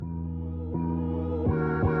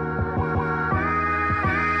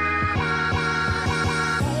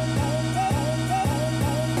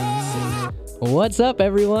What's up,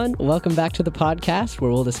 everyone? Welcome back to the podcast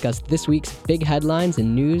where we'll discuss this week's big headlines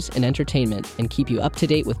in news and entertainment and keep you up to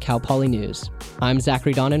date with Cal Poly News. I'm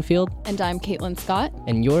Zachary Donenfield. And I'm Caitlin Scott.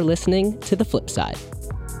 And you're listening to The Flip Side.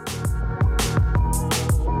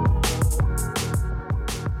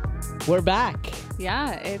 We're back.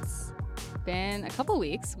 Yeah, it's been a couple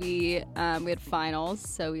weeks. We had finals,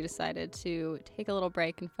 so we decided to take a little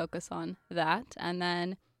break and focus on that. And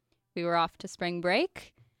then we were off to spring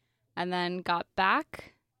break. And then got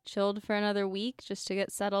back, chilled for another week just to get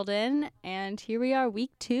settled in. And here we are,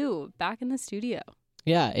 week 2, back in the studio.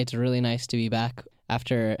 Yeah, it's really nice to be back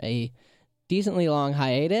after a decently long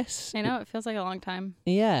hiatus. I know, it feels like a long time.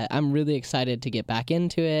 Yeah, I'm really excited to get back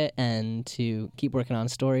into it and to keep working on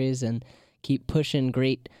stories and keep pushing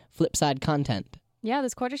great flip side content. Yeah,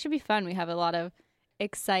 this quarter should be fun. We have a lot of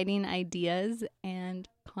exciting ideas and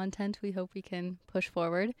content we hope we can push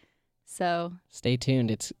forward. So stay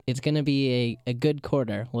tuned. It's going to be a good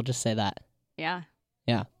quarter. We'll just say that. Yeah.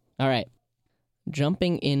 Yeah. All right.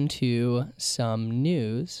 Jumping into some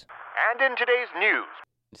news. And in today's news.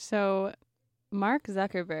 So Mark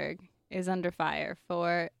Zuckerberg is under fire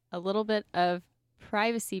for a little bit of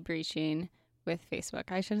privacy breaching with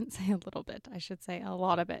Facebook. I shouldn't say a little bit. I should say a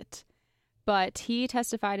lot of it. But he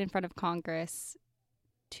testified in front of Congress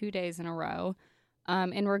 2 days in a row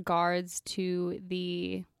in regards to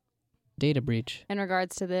the data breach. In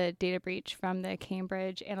regards to the data breach from the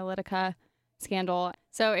Cambridge Analytica scandal.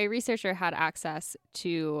 So a researcher had access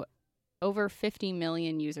to over 50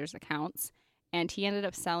 million users' accounts, and he ended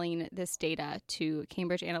up selling this data to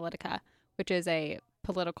Cambridge Analytica, which is a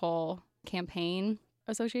political campaign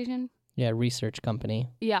association. Yeah, research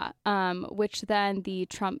company. Yeah, which then the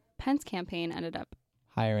Trump-Pence campaign ended up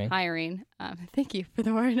hiring. Thank you for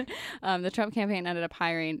the word. The Trump campaign ended up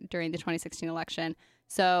hiring during the 2016 election.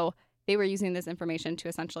 So they were using this information to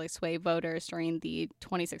essentially sway voters during the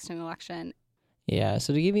 2016 election. Yeah,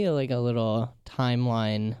 so to give you like a little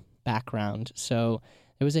timeline background, so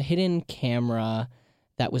there was a hidden camera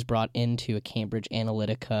that was brought into a Cambridge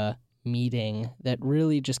Analytica meeting that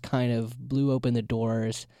really just kind of blew open the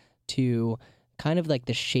doors to kind of like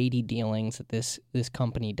the shady dealings that this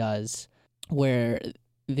company does, where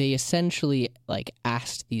they essentially like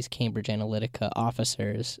asked these Cambridge Analytica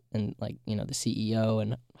officers and like, you know, the CEO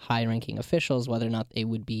and high-ranking officials whether or not they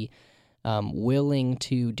would be willing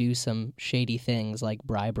to do some shady things like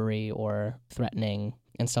bribery or threatening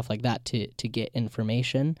and stuff like that to get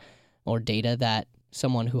information or data that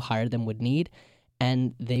someone who hired them would need.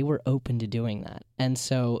 And they were open to doing that. And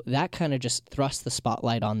so that kind of just thrust the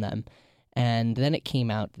spotlight on them. And then it came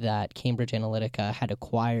out that Cambridge Analytica had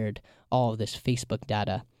acquired all of this Facebook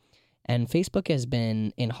data. And Facebook has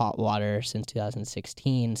been in hot water since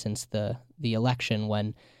 2016, since the election,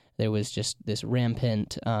 when there was just this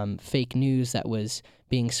rampant fake news that was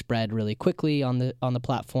being spread really quickly on the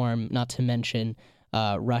platform, not to mention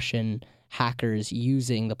Russian hackers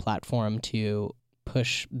using the platform to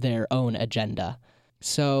push their own agenda.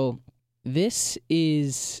 So this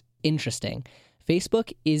is interesting.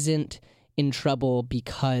 Facebook isn't in trouble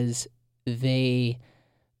because they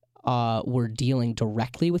were dealing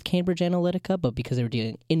directly with Cambridge Analytica, but because they were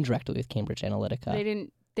dealing indirectly with Cambridge Analytica.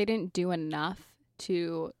 They didn't do enough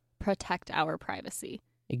to protect our privacy.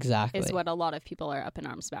 Exactly. Is what a lot of people are up in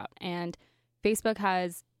arms about. And Facebook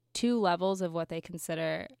has 2 levels of what they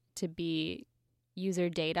consider to be user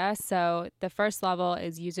data. So the first level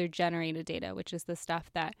is user-generated data, which is the stuff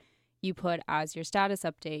that you put as your status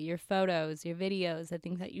update, your photos, your videos, the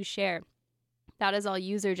things that you share. That is all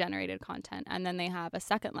user-generated content. And then they have a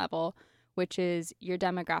second level, which is your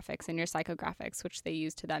demographics and your psychographics, which they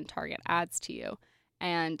use to then target ads to you.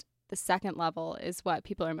 And the second level is what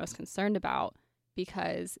people are most concerned about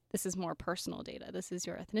because this is more personal data. This is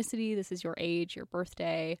your ethnicity, this is your age, your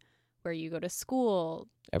birthday, where you go to school.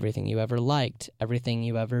 Everything you ever liked, everything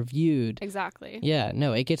you ever viewed. Exactly. Yeah,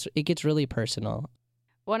 no, it gets really personal.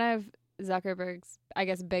 One of Zuckerberg's, I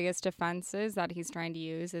guess, biggest defenses that he's trying to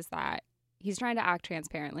use is that he's trying to act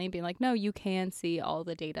transparently and being like, no, you can see all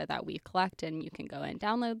the data that we collect and you can go and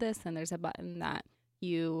download this and there's a button that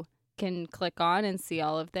you can click on and see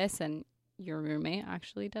all of this. And your roommate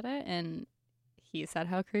actually did it and he said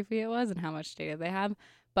how creepy it was and how much data they have.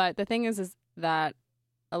 But the thing is that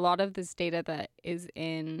a lot of this data that is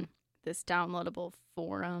in this downloadable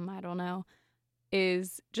forum, I don't know,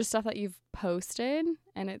 is just stuff that you've posted,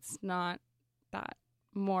 and it's not that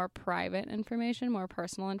more private information, more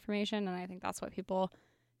personal information. And I think that's what people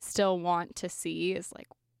still want to see is like,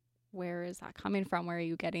 where is that coming from? Where are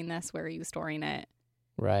you getting this? Where are you storing it?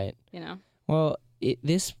 Right. You know? Well,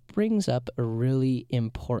 this brings up a really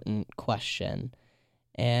important question.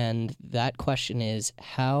 And that question is,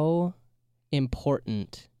 how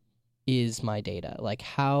important is my data? Like,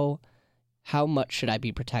 how much should I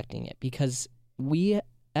be protecting it? Because we,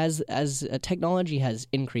 as technology has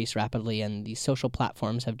increased rapidly and these social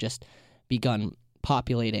platforms have just begun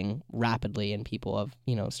populating rapidly, and people have,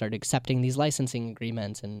 started accepting these licensing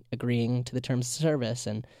agreements and agreeing to the terms of service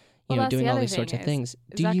and, doing all these sorts of things.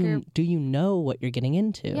 Do you know what you're getting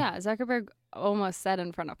into? Yeah, Zuckerberg almost said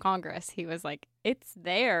in front of Congress, he was like, it's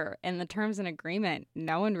there in the terms and agreement.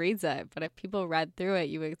 No one reads it. But if people read through it,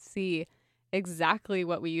 you would see exactly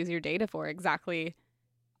what we use your data for, exactly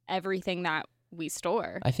everything that we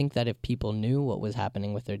store. I think that if people knew what was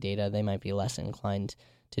happening with their data, they might be less inclined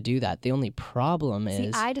to do that. The only problem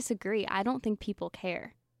is... See, I disagree. I don't think people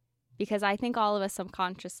care, because I think all of us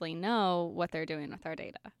subconsciously know what they're doing with our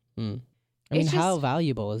data. How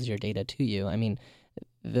valuable is your data to you? I mean,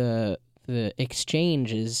 the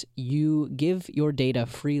exchange is you give your data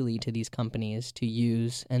freely to these companies to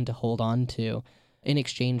use and to hold on to in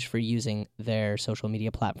exchange for using their social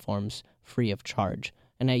media platforms free of charge.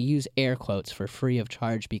 And I use air quotes for free of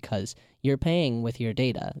charge because you're paying with your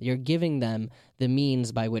data. You're giving them the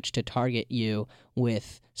means by which to target you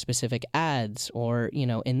with specific ads or,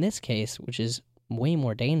 in this case, which is way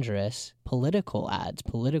more dangerous, political ads,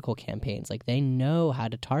 political campaigns. Like, they know how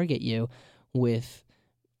to target you with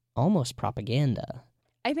almost propaganda.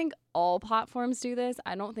 I think all platforms do this.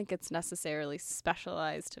 I don't think it's necessarily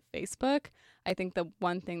specialized to Facebook. I think the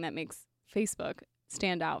one thing that makes Facebook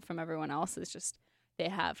stand out from everyone else is just they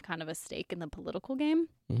have kind of a stake in the political game.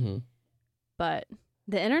 Mm-hmm. But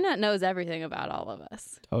the internet knows everything about all of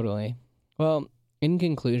us. Totally. Well, in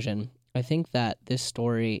conclusion, I think that this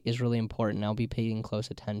story is really important. I'll be paying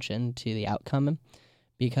close attention to the outcome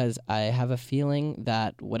because I have a feeling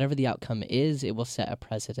that whatever the outcome is, it will set a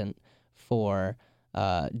precedent for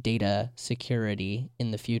data security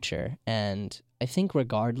in the future. And I think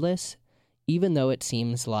regardless, even though it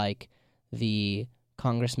seems like the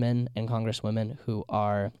congressmen and congresswomen who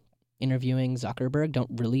are interviewing Zuckerberg don't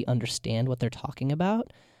really understand what they're talking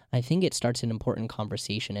about, I think it starts an important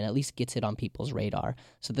conversation and at least gets it on people's radar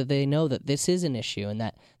so that they know that this is an issue and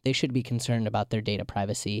that they should be concerned about their data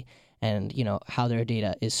privacy and, how their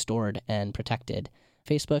data is stored and protected.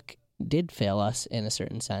 Facebook did fail us in a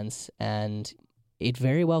certain sense, and it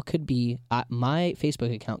very well could be, my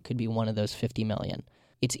Facebook account could be one of those 50 million.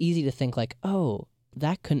 It's easy to think like, oh,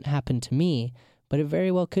 that couldn't happen to me, but it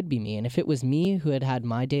very well could be me. And if it was me who had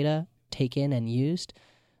my data taken and used,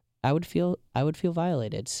 I would feel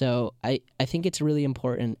violated. So I think it's really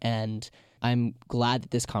important, and I'm glad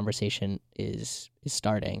that this conversation is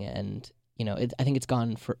starting. And I think it's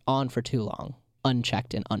gone on for too long,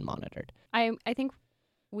 unchecked and unmonitored. I think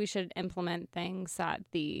we should implement things that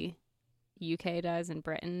the UK does and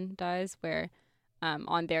Britain does, where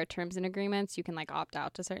on their terms and agreements you can opt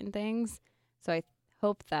out to certain things. So I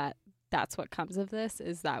hope that that's what comes of this,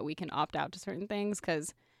 is that we can opt out to certain things,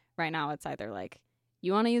 because right now it's either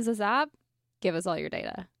you want to use this app, give us all your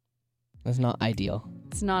data. That's not ideal.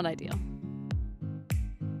 It's not ideal.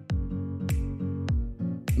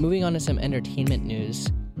 Moving on to some entertainment news,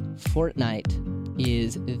 Fortnite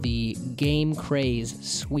is the game craze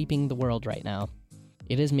sweeping the world right now.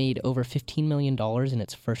 It has made over $15 million in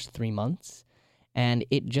its first 3 months, and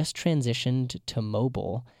it just transitioned to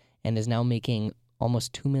mobile and is now making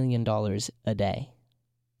almost $2 million a day.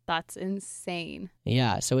 That's insane.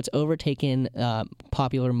 Yeah, so it's overtaken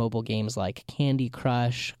popular mobile games like Candy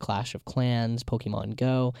Crush, Clash of Clans, Pokemon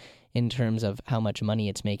Go in terms of how much money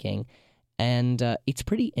it's making. And it's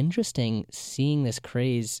pretty interesting seeing this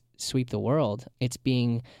craze sweep the world. It's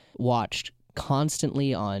being watched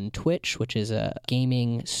constantly on Twitch, which is a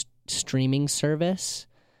gaming streaming service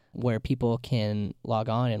where people can log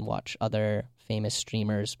on and watch other famous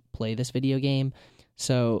streamers play this video game.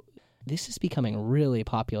 So this is becoming really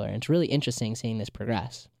popular, and it's really interesting seeing this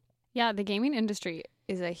progress. Yeah, the gaming industry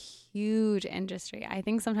is a huge industry. I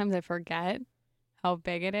think sometimes I forget how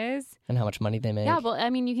big it is. And how much money they make. Yeah, well, I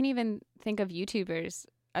mean, you can even think of YouTubers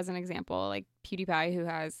as an example, like PewDiePie, who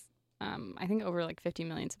has, I think, over 50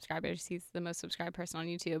 million subscribers. He's the most subscribed person on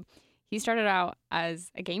YouTube. He started out as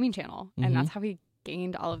a gaming channel, and that's how he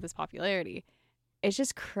gained all of this popularity. It's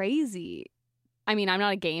just crazy. I mean, I'm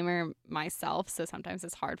not a gamer myself, so sometimes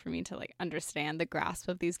it's hard for me to understand the grasp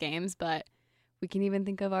of these games, but we can even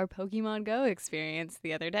think of our Pokemon Go experience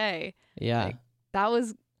the other day. Yeah. That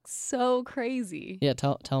was so crazy. Yeah,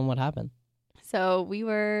 tell them what happened. So we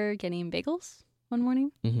were getting bagels one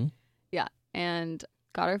morning. Mm-hmm. Yeah, and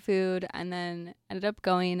got our food, and then ended up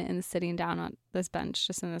going and sitting down on this bench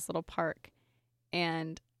just in this little park.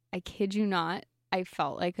 And I kid you not, I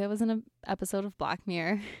felt like it was an episode of Black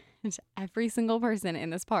Mirror. Every single person in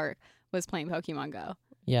this park was playing Pokemon Go.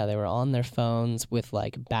 Yeah, they were on their phones with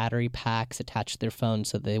like battery packs attached to their phones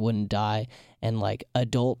so they wouldn't die. And like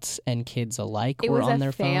adults and kids alike were on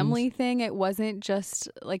their phones. It was a family thing. It wasn't just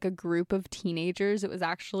like a group of teenagers. It was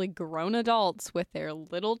actually grown adults with their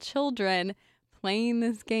little children playing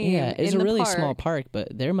this game. Yeah, it's a really park. small park, but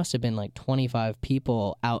there must have been like 25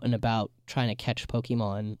 people out and about trying to catch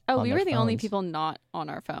Pokemon. Oh, we were the only phones. people not on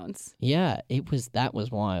our phones. Yeah, that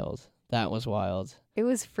was wild. That was wild. It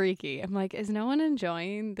was freaky. I'm like, is no one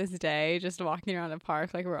enjoying this day just walking around a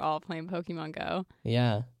park like we're all playing Pokemon Go?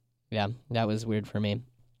 Yeah, that was weird for me.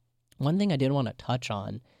 One thing I did want to touch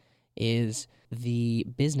on is the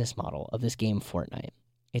business model of this game, Fortnite.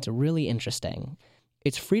 It's really interesting.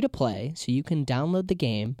 It's free to play, so you can download the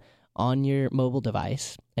game on your mobile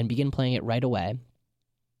device and begin playing it right away.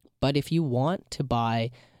 But if you want to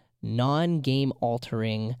buy non-game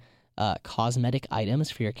altering cosmetic items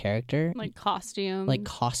for your character, like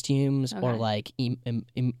costumes, okay. Or like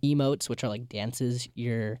emotes, which are like dances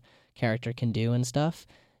your character can do and stuff,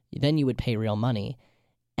 then you would pay real money,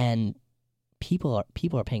 and people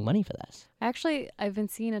are paying money for this. I've been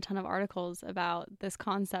seeing a ton of articles about this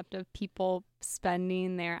concept of people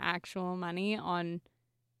spending their actual money on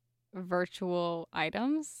virtual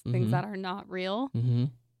items, things that are not real. Mm-hmm.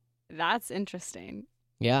 That's interesting.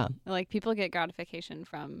 Yeah, like people get gratification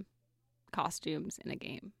from costumes in a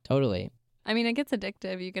game. Totally. I mean, it gets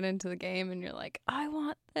addictive. You get into the game and you're like, I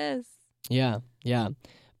want this. Yeah.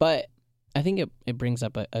 But I think it brings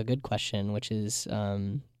up a good question, which is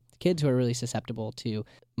kids who are really susceptible to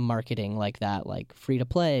marketing like that, like free to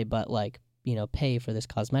play, but like, pay for this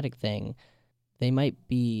cosmetic thing. They might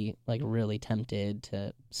be like really tempted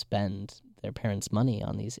to spend their parents' money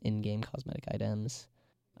on these in-game cosmetic items.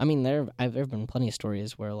 I mean, there have been plenty of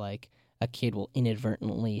stories where like a kid will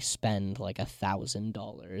inadvertently spend like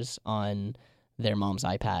 $1,000 on their mom's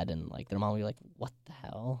iPad, and like their mom will be like, "What the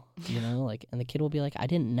hell?" Like, and the kid will be like, "I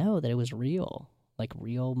didn't know that it was real. Like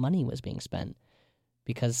real money was being spent."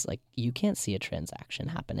 Because like you can't see a transaction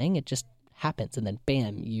happening; it just happens, and then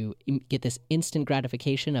bam, you get this instant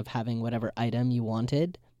gratification of having whatever item you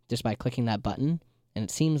wanted just by clicking that button, and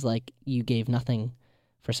it seems like you gave nothing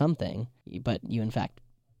for something, but you in fact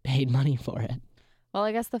paid money for it. Well,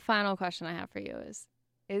 I guess the final question I have for you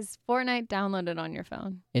is Fortnite downloaded on your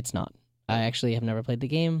phone? It's not. I actually have never played the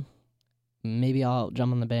game. Maybe I'll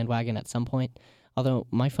jump on the bandwagon at some point. Although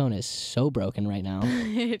my phone is so broken right now.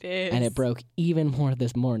 It is. And it broke even more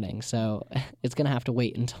this morning. So it's going to have to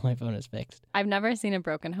wait until my phone is fixed. I've never seen a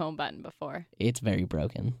broken home button before. It's very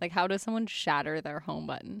broken. Like, how does someone shatter their home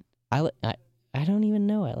button? I don't even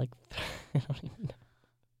know. I don't even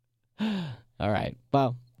know. All right.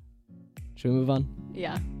 Well, should we move on?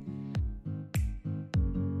 Yeah.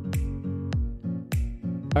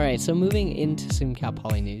 All right, so moving into some Cal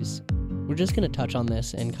Poly news, we're just going to touch on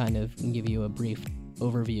this and kind of give you a brief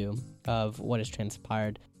overview of what has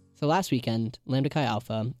transpired. So last weekend, Lambda Chi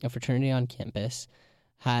Alpha, a fraternity on campus,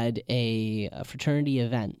 had a fraternity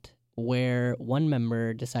event where one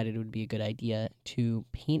member decided it would be a good idea to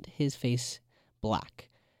paint his face black.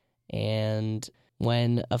 And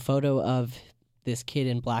when a photo of this kid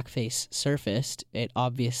in blackface surfaced, it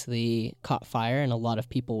obviously caught fire and a lot of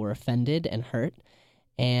people were offended and hurt.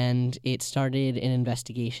 And it started an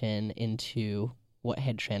investigation into what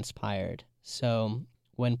had transpired. So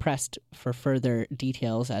when pressed for further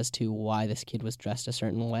details as to why this kid was dressed a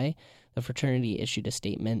certain way, the fraternity issued a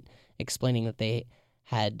statement explaining that they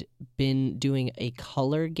had been doing a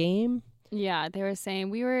color game. Yeah, they were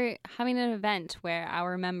saying we were having an event where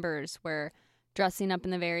our members were dressing up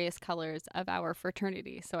in the various colors of our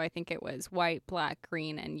fraternity. So I think it was white, black,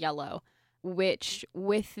 green, and yellow, which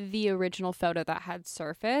with the original photo that had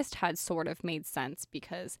surfaced had sort of made sense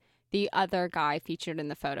because the other guy featured in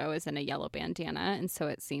the photo is in a yellow bandana. And so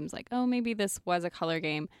it seems like, oh, maybe this was a color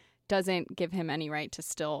game. Doesn't give him any right to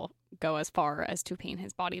still go as far as to paint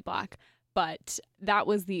his body black. But that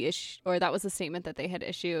was the issue, or that was the statement that they had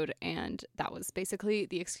issued. And that was basically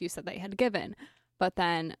the excuse that they had given. But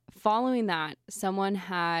then following that, someone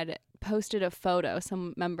had posted a photo,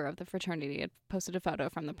 some member of the fraternity had posted a photo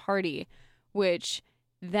from the party, which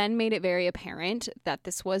then made it very apparent that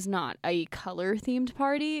this was not a color-themed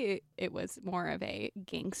party. It was more of a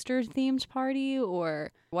gangster-themed party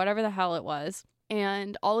or whatever the hell it was.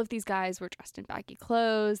 And all of these guys were dressed in baggy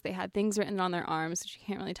clothes. They had things written on their arms, which you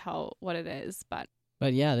can't really tell what it is. But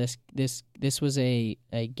yeah, this was a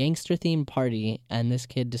gangster-themed party, and this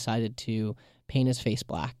kid decided to paint his face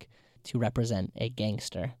black to represent a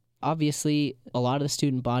gangster. Obviously, a lot of the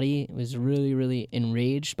student body was really, really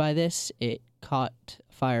enraged by this. It caught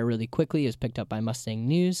fire really quickly. It was picked up by Mustang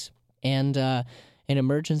News. And an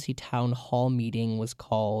emergency town hall meeting was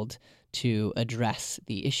called to address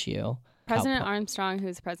the issue. President Armstrong,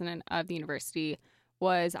 who's president of the university,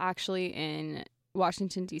 was actually in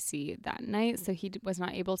Washington, D.C. that night, so he was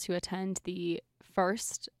not able to attend the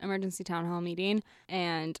first emergency town hall meeting,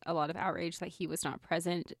 and a lot of outrage that he was not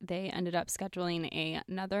present. They ended up scheduling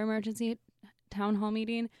another emergency town hall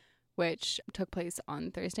meeting, which took place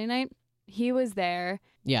on Thursday night. He was there.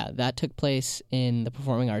 Yeah, that took place in the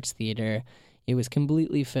Performing Arts Theater. It was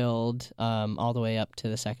completely filled all the way up to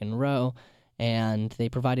the second row, and they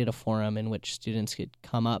provided a forum in which students could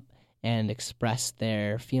come up and express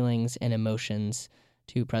their feelings and emotions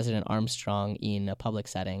to President Armstrong in a public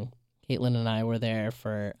setting. Caitlin and I were there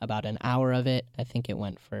for about an hour of it. I think it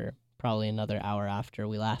went for probably another hour after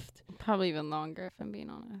we left. Probably even longer, if I'm being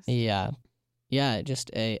honest. Yeah, just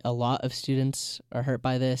a lot of students are hurt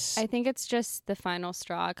by this. I think it's just the final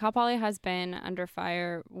straw. Cal Poly has been under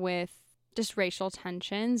fire with just racial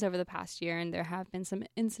tensions over the past year, and there have been some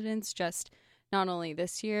incidents just not only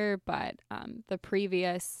this year, but the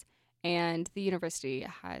previous. And the university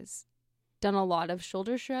has done a lot of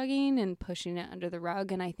shoulder shrugging and pushing it under the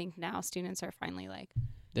rug. And I think now students are finally like,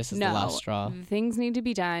 this is the last straw. Things need to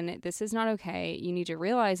be done. This is not okay. You need to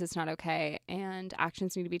realize it's not okay. And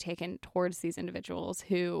actions need to be taken towards these individuals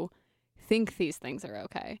who think these things are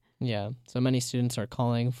okay. Yeah. So many students are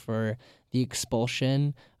calling for the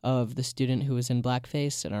expulsion of the student who was in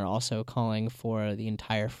blackface and are also calling for the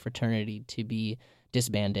entire fraternity to be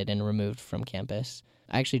disbanded and removed from campus.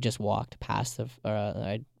 I actually just walked past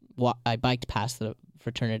I biked past the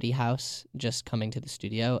fraternity house just coming to the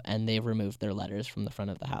studio, and they've removed their letters from the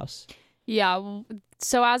front of the house. Yeah.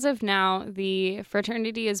 So as of now, the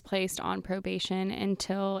fraternity is placed on probation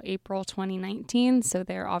until April 2019. So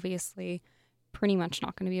they're obviously pretty much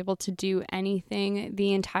not going to be able to do anything.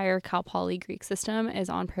 The entire Cal Poly Greek system is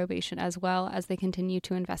on probation as well as they continue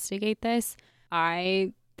to investigate this.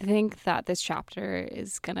 I think that this chapter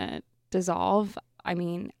is going to dissolve. I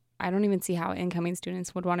mean, I don't even see how incoming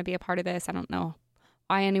students would want to be a part of this. I don't know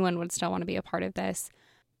why anyone would still want to be a part of this.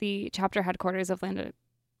 The chapter headquarters of Lambda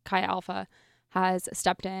Chi Alpha has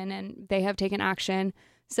stepped in and they have taken action.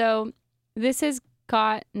 So this has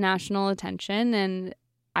got national attention, and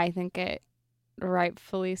I think it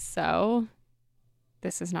rightfully so.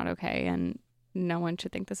 This is not okay, and no one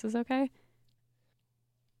should think this is okay.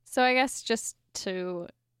 So I guess just to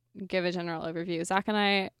give a general overview, Zach and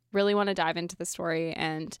I really want to dive into the story,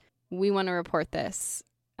 and we want to report this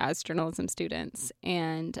as journalism students.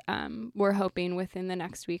 And we're hoping within the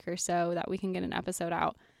next week or so that we can get an episode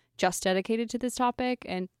out just dedicated to this topic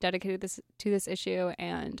and dedicated to this issue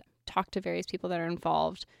and talk to various people that are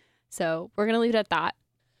involved. So we're going to leave it at that.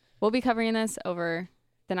 We'll be covering this over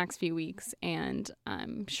the next few weeks, and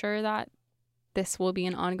I'm sure that this will be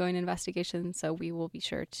an ongoing investigation. So we will be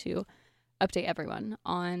sure to update everyone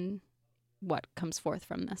on what comes forth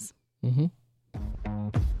from this. Mm-hmm.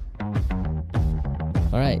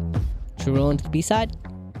 All right. Should we roll into the B-side?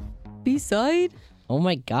 B-side? Oh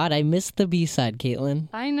my God, I missed the B-side, Caitlin.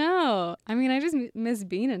 I know. I mean, I just miss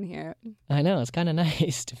being in here. I know. It's kind of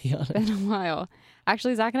nice, to be honest. It's been a while.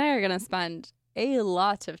 Actually, Zach and I are going to spend a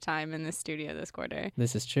lot of time in the studio this quarter.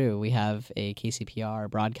 This is true. We have a KCPR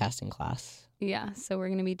broadcasting class. Yeah, so we're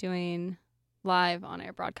going to be doing live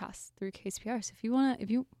on-air broadcasts through KCPR. So if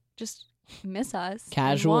you just miss us,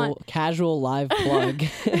 casual live plug.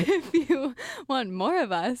 If you want more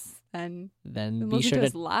of us, then be sure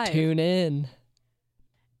to tune in.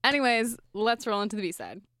 Anyways, let's roll into the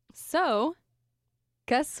B-side. So,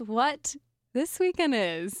 guess what this weekend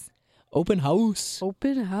is? Open house.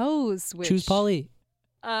 Choose Poly.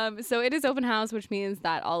 So it is open house, which means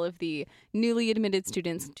that all of the newly admitted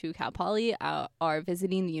students to Cal Poly are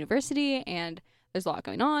visiting the university, and there's a lot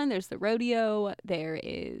going on. There's the rodeo. There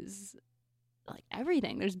is like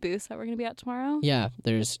everything. There's booths that we're going to be at tomorrow. Yeah,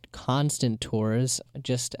 there's constant tours.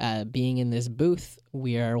 Just being in this booth,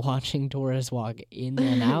 we are watching tourists walk in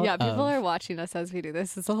and out. Yeah, people are watching us as we do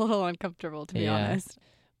this. It's a little uncomfortable, to be honest.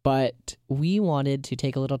 But we wanted to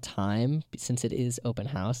take a little time, since it is open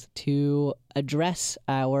house, to address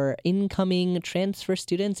our incoming transfer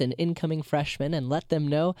students and incoming freshmen and let them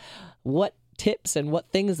know what tips and what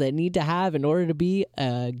things they need to have in order to be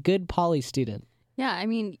a good Poly student. Yeah, I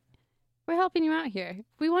mean, we're helping you out here.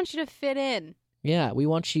 We want you to fit in. Yeah, we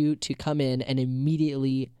want you to come in and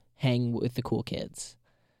immediately hang with the cool kids,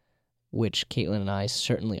 which Caitlin and I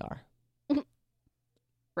certainly are.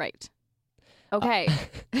 Right. Okay.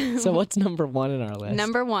 So what's number one in our list?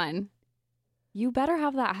 Number one, You better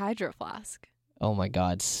have that hydro flask. Oh my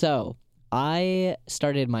God. So I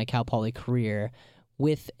started my Cal Poly career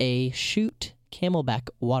with a Shoot Camelback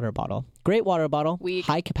water bottle. Great water bottle. Weak.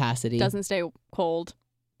 High capacity. Doesn't stay cold.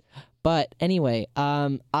 But anyway,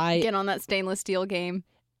 Get on that stainless steel game.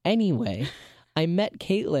 Anyway, I met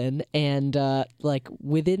Caitlin, and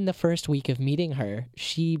within the first week of meeting her,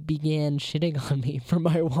 she began shitting on me for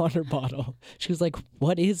my water bottle. She was like,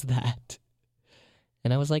 "What is that?"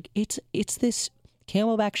 And I was like, "It's this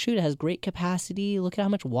Camelback Shoot. It has great capacity. Look at how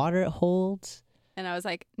much water it holds." And I was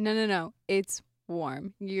like, no, it's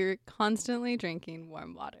warm. You're constantly drinking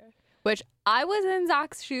warm water. Which I was in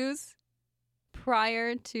Zach's shoes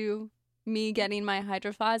prior to me getting my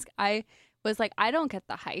hydro flask. I was like, I don't get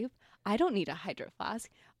the hype. I don't need a hydro flask.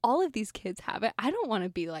 All of these kids have it. I don't want to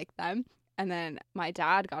be like them. And then my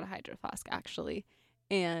dad got a hydro flask, actually.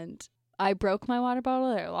 And I broke my water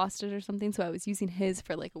bottle, or I lost it or something. So I was using his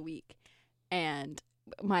for like a week. And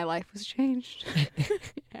my life was changed.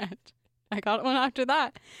 And I got one after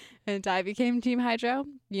that. And I became Team Hydro,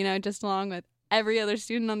 just along with every other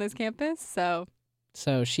student on this campus.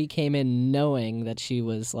 So she came in knowing that she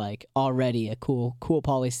was like already a cool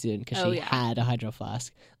poly student because she had a hydro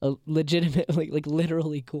flask. A legitimately, like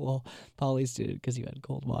literally cool poly student because you had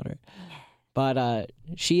cold water. But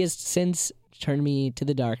she has since turned me to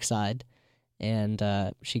the dark side, and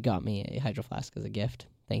she got me a hydro flask as a gift.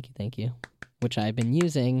 Thank you. Which I've been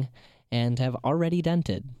using and have already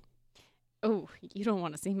dented. Oh, you don't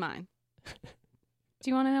want to see mine. Do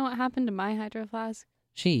you want to know what happened to my hydro flask?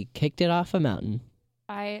 She kicked it off a mountain.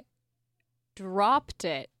 I dropped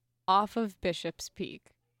it off of Bishop's Peak.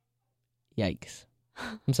 Yikes.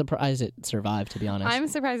 I'm surprised it survived, to be honest. I'm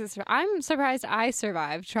surprised I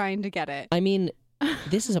survived trying to get it. I mean,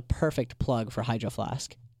 this is a perfect plug for Hydro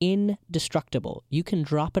Flask. Indestructible. You can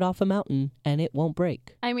drop it off a mountain and it won't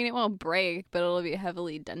break. I mean, it won't break, but it'll be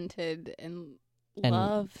heavily dented and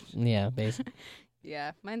loved. Yeah, basically.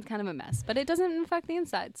 Yeah, mine's kind of a mess, but it doesn't affect the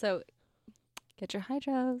inside, so get your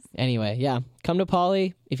hydros. Anyway, yeah, come to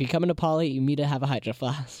Poly. If you come into Poly, you need to have a Hydro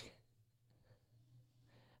Flask.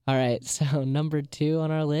 All right, so number 2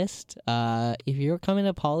 on our list. If you're coming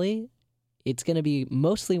to Poly, it's going to be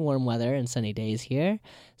mostly warm weather and sunny days here,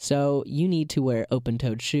 so you need to wear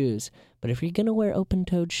open-toed shoes. But if you're going to wear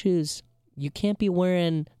open-toed shoes, you can't be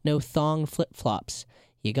wearing no thong flip-flops.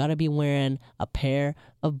 You got to be wearing a pair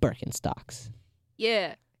of Birkenstocks.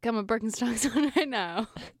 Yeah, got my Birkenstocks on right now.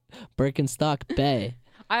 Birkenstock Bay.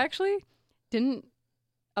 I actually didn't.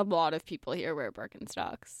 A lot of people here wear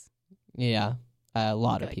Birkenstocks. Yeah, a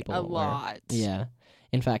lot of people. A lot. Yeah.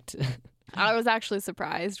 In fact, I was actually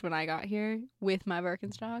surprised when I got here with my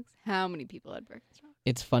Birkenstocks how many people had Birkenstocks.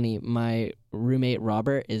 It's funny. My roommate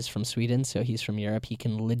Robert is from Sweden, so he's from Europe. He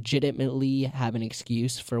can legitimately have an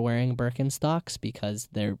excuse for wearing Birkenstocks because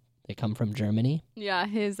they come from Germany. Yeah,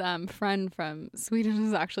 his friend from Sweden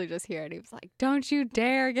was actually just here, and he was like, "Don't you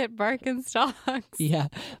dare get Birkenstocks." Yeah,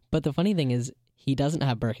 but the funny thing is, he doesn't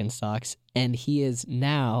have Birkenstocks, and he is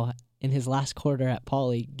now in his last quarter at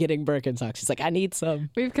Poly getting Birkenstocks. He's like, "I need some."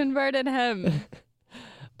 We've converted him.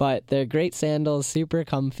 But they're great sandals, super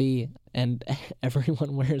comfy, and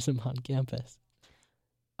everyone wears them on campus.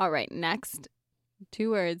 All right, next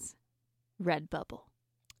 2 words: Redbubble.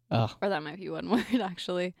 Oh, or that might be 1 word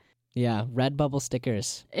actually. Yeah, Redbubble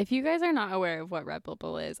stickers. If you guys are not aware of what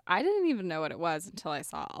Redbubble is, I didn't even know what it was until I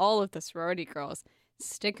saw all of the sorority girls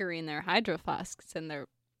stickering their hydro flasks in their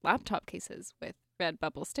laptop cases with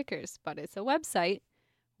Redbubble stickers. But it's a website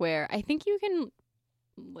where I think you can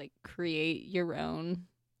like create your own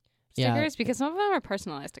stickers because some of them are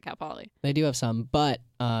personalized to Cal Poly. They do have some, but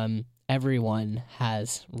everyone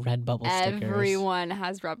has Redbubble stickers. Everyone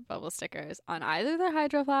has Redbubble stickers on either their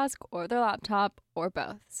hydro flask or their laptop or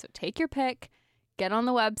both. So take your pick, get on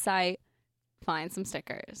the website, find some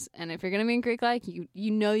stickers. And if you're going to be in Greek like, you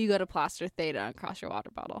go to plaster theta across your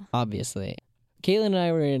water bottle. Obviously. Caitlin and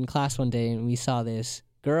I were in class one day and we saw this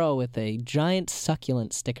girl with a giant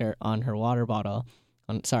succulent sticker on her water bottle.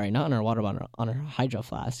 Sorry, not on her water bottle, on her hydro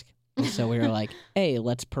flask. And so we were like, hey,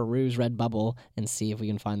 let's peruse Redbubble and see if we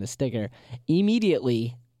can find the sticker.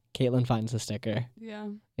 Immediately, Caitlin finds the sticker. Yeah.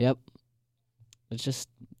 Yep. It's just,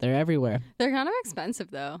 they're everywhere. They're kind of expensive,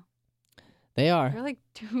 though. They are. They're like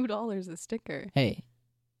 $2 a sticker. Hey,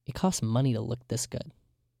 it costs money to look this good.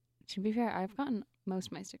 To be fair, I've gotten most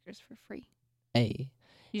of my stickers for free. Hey.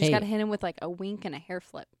 You just got to hit them with like a wink and a hair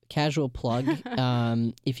flip. Casual plug.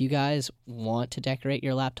 If you guys want to decorate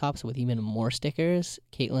your laptops with even more stickers,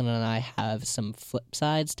 Caitlin and I have some flip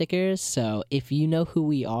side stickers. So if you know who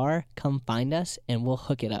we are, come find us and we'll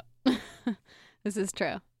hook it up. This is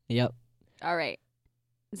true. Yep. All right.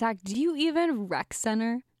 Zach, do you even rec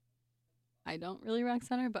center? I don't really rec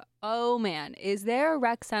center, but oh man, is there a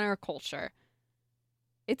rec center culture?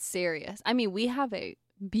 It's serious. I mean, we have a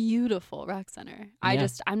beautiful rec center. Yeah.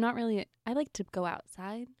 I like to go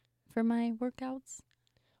outside for my workouts.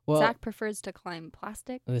 Well, Zach prefers to climb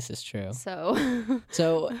plastic. this is true. So,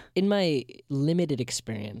 So, in my limited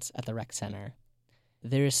experience at the rec center,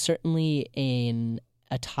 there is certainly an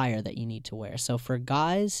attire that you need to wear. So, for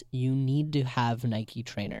guys, you need to have Nike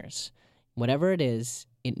trainers. Whatever it is,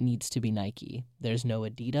 it needs to be Nike. There's no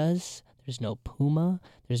Adidas, there's no Puma,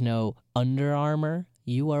 there's no Under Armour.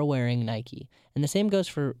 You are wearing Nike. And the same goes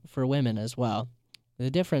for women as well. The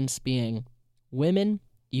difference being, women,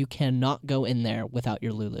 you cannot go in there without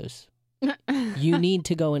your Lulus. You need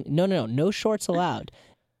to go in. No shorts allowed.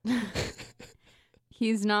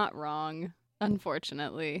 he's not wrong,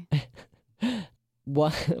 unfortunately.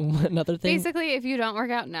 Another thing? Basically, if you don't work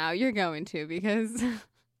out now, you're going to because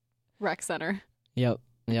rec center. Yep.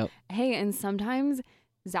 Hey, and sometimes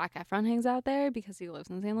Zac Efron hangs out there because he lives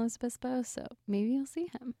in San Luis Obispo, so maybe you'll see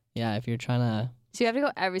him. Yeah, if you're trying to... So you have to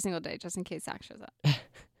go every single day just in case Zac shows up.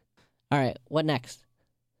 All right, what next?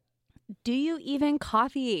 Do you even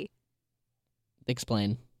coffee?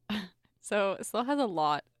 Explain. So Slow has a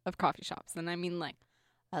lot of coffee shops, and I mean like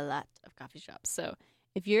a lot of coffee shops. So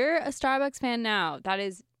if you're a Starbucks fan now, that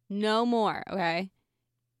is no more, okay?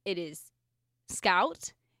 It is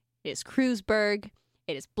Scout, it is Kreuzberg,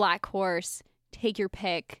 it is Black Horse. Take your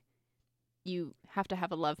pick. You have to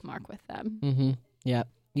have a love mark with them. Mm-hmm. Yeah.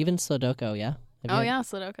 Even Slodoko, yeah? Yeah,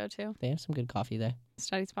 Slodoko too. They have some good coffee there.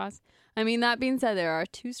 Study spots. I mean, that being said, there are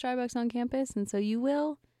 2 Starbucks on campus, and so you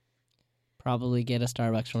will... Probably get a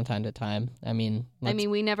Starbucks from time to time. I mean,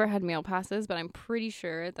 we never had meal passes, but I'm pretty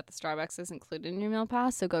sure that the Starbucks is included in your meal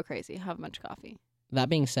pass, so go crazy. Have a bunch of coffee. That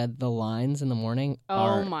being said, the lines in the morning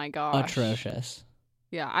are my gosh. atrocious.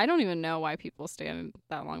 Yeah, I don't even know why people stand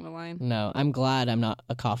that long the line. No, I'm glad I'm not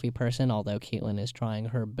a coffee person, although Caitlin is trying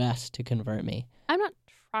her best to convert me. I'm not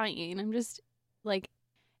trying. I'm just, like,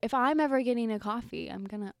 if I'm ever getting a coffee, I'm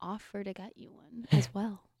going to offer to get you one as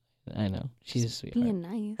well. I know. She's a sweetheart. Being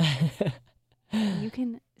nice. You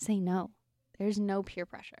can say no. There's no peer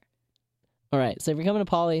pressure. All right, so if you're coming to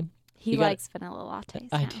Poly... He likes vanilla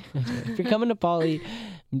lattes now. I do. If you're coming to Poly,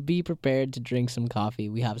 be prepared to drink some coffee.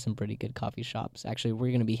 We have some pretty good coffee shops. Actually, we're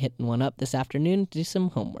going to be hitting one up this afternoon to do some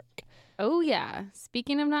homework. Oh, yeah.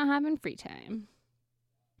 Speaking of not having free time.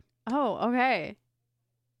 Oh, okay.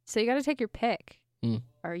 So you got to take your pick.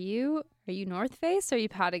 Are you North Face or are you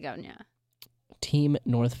Patagonia? Team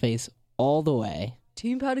North Face all the way.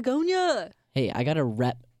 Team Patagonia. Hey, I got to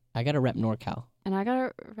rep NorCal. And I got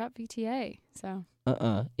to rep VTA, so...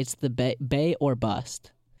 It's the Bay or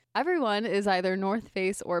bust. Everyone is either North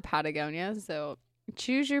Face or Patagonia, so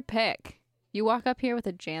choose your pick. You walk up here with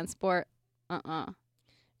a JanSport,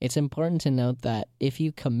 It's important to note that if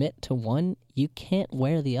you commit to one, you can't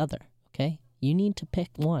wear the other, okay? You need to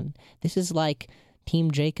pick one. This is like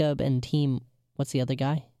Team Jacob and Team... What's the other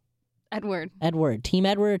guy? Edward. Team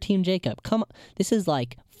Edward or Team Jacob. Come on. This is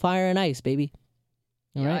like fire and ice, baby.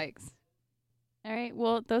 All right? Yikes. All right,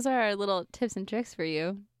 well, those are our little tips and tricks for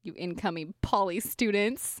you incoming Poly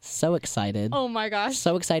students. So excited. Oh, my gosh.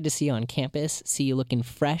 So excited to see you on campus, see you looking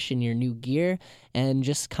fresh in your new gear, and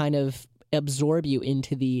just kind of absorb you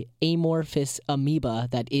into the amorphous amoeba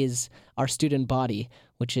that is our student body,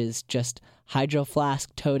 which is just hydro flask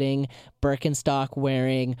toting, Birkenstock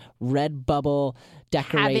wearing, red bubble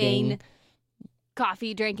decorating. Having,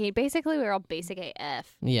 coffee drinking. Basically, we're all basic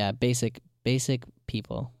AF. Yeah, basic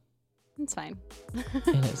people. It's fine.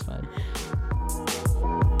 It is fine.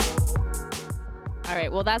 All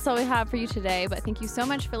right. Well, that's all we have for you today. But thank you so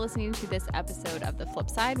much for listening to this episode of The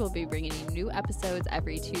Flip Side. We'll be bringing you new episodes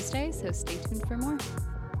every Tuesday, so stay tuned for more.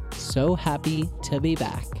 So happy to be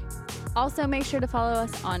back. Also, make sure to follow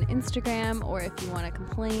us on Instagram, or if you want to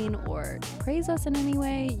complain or praise us in any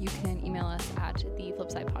way, you can email us at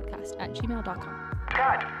theflipsidepodcast@gmail.com.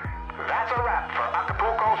 Cut. That's a wrap for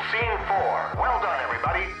Acapulco Scene 4. Well done,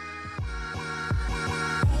 everybody.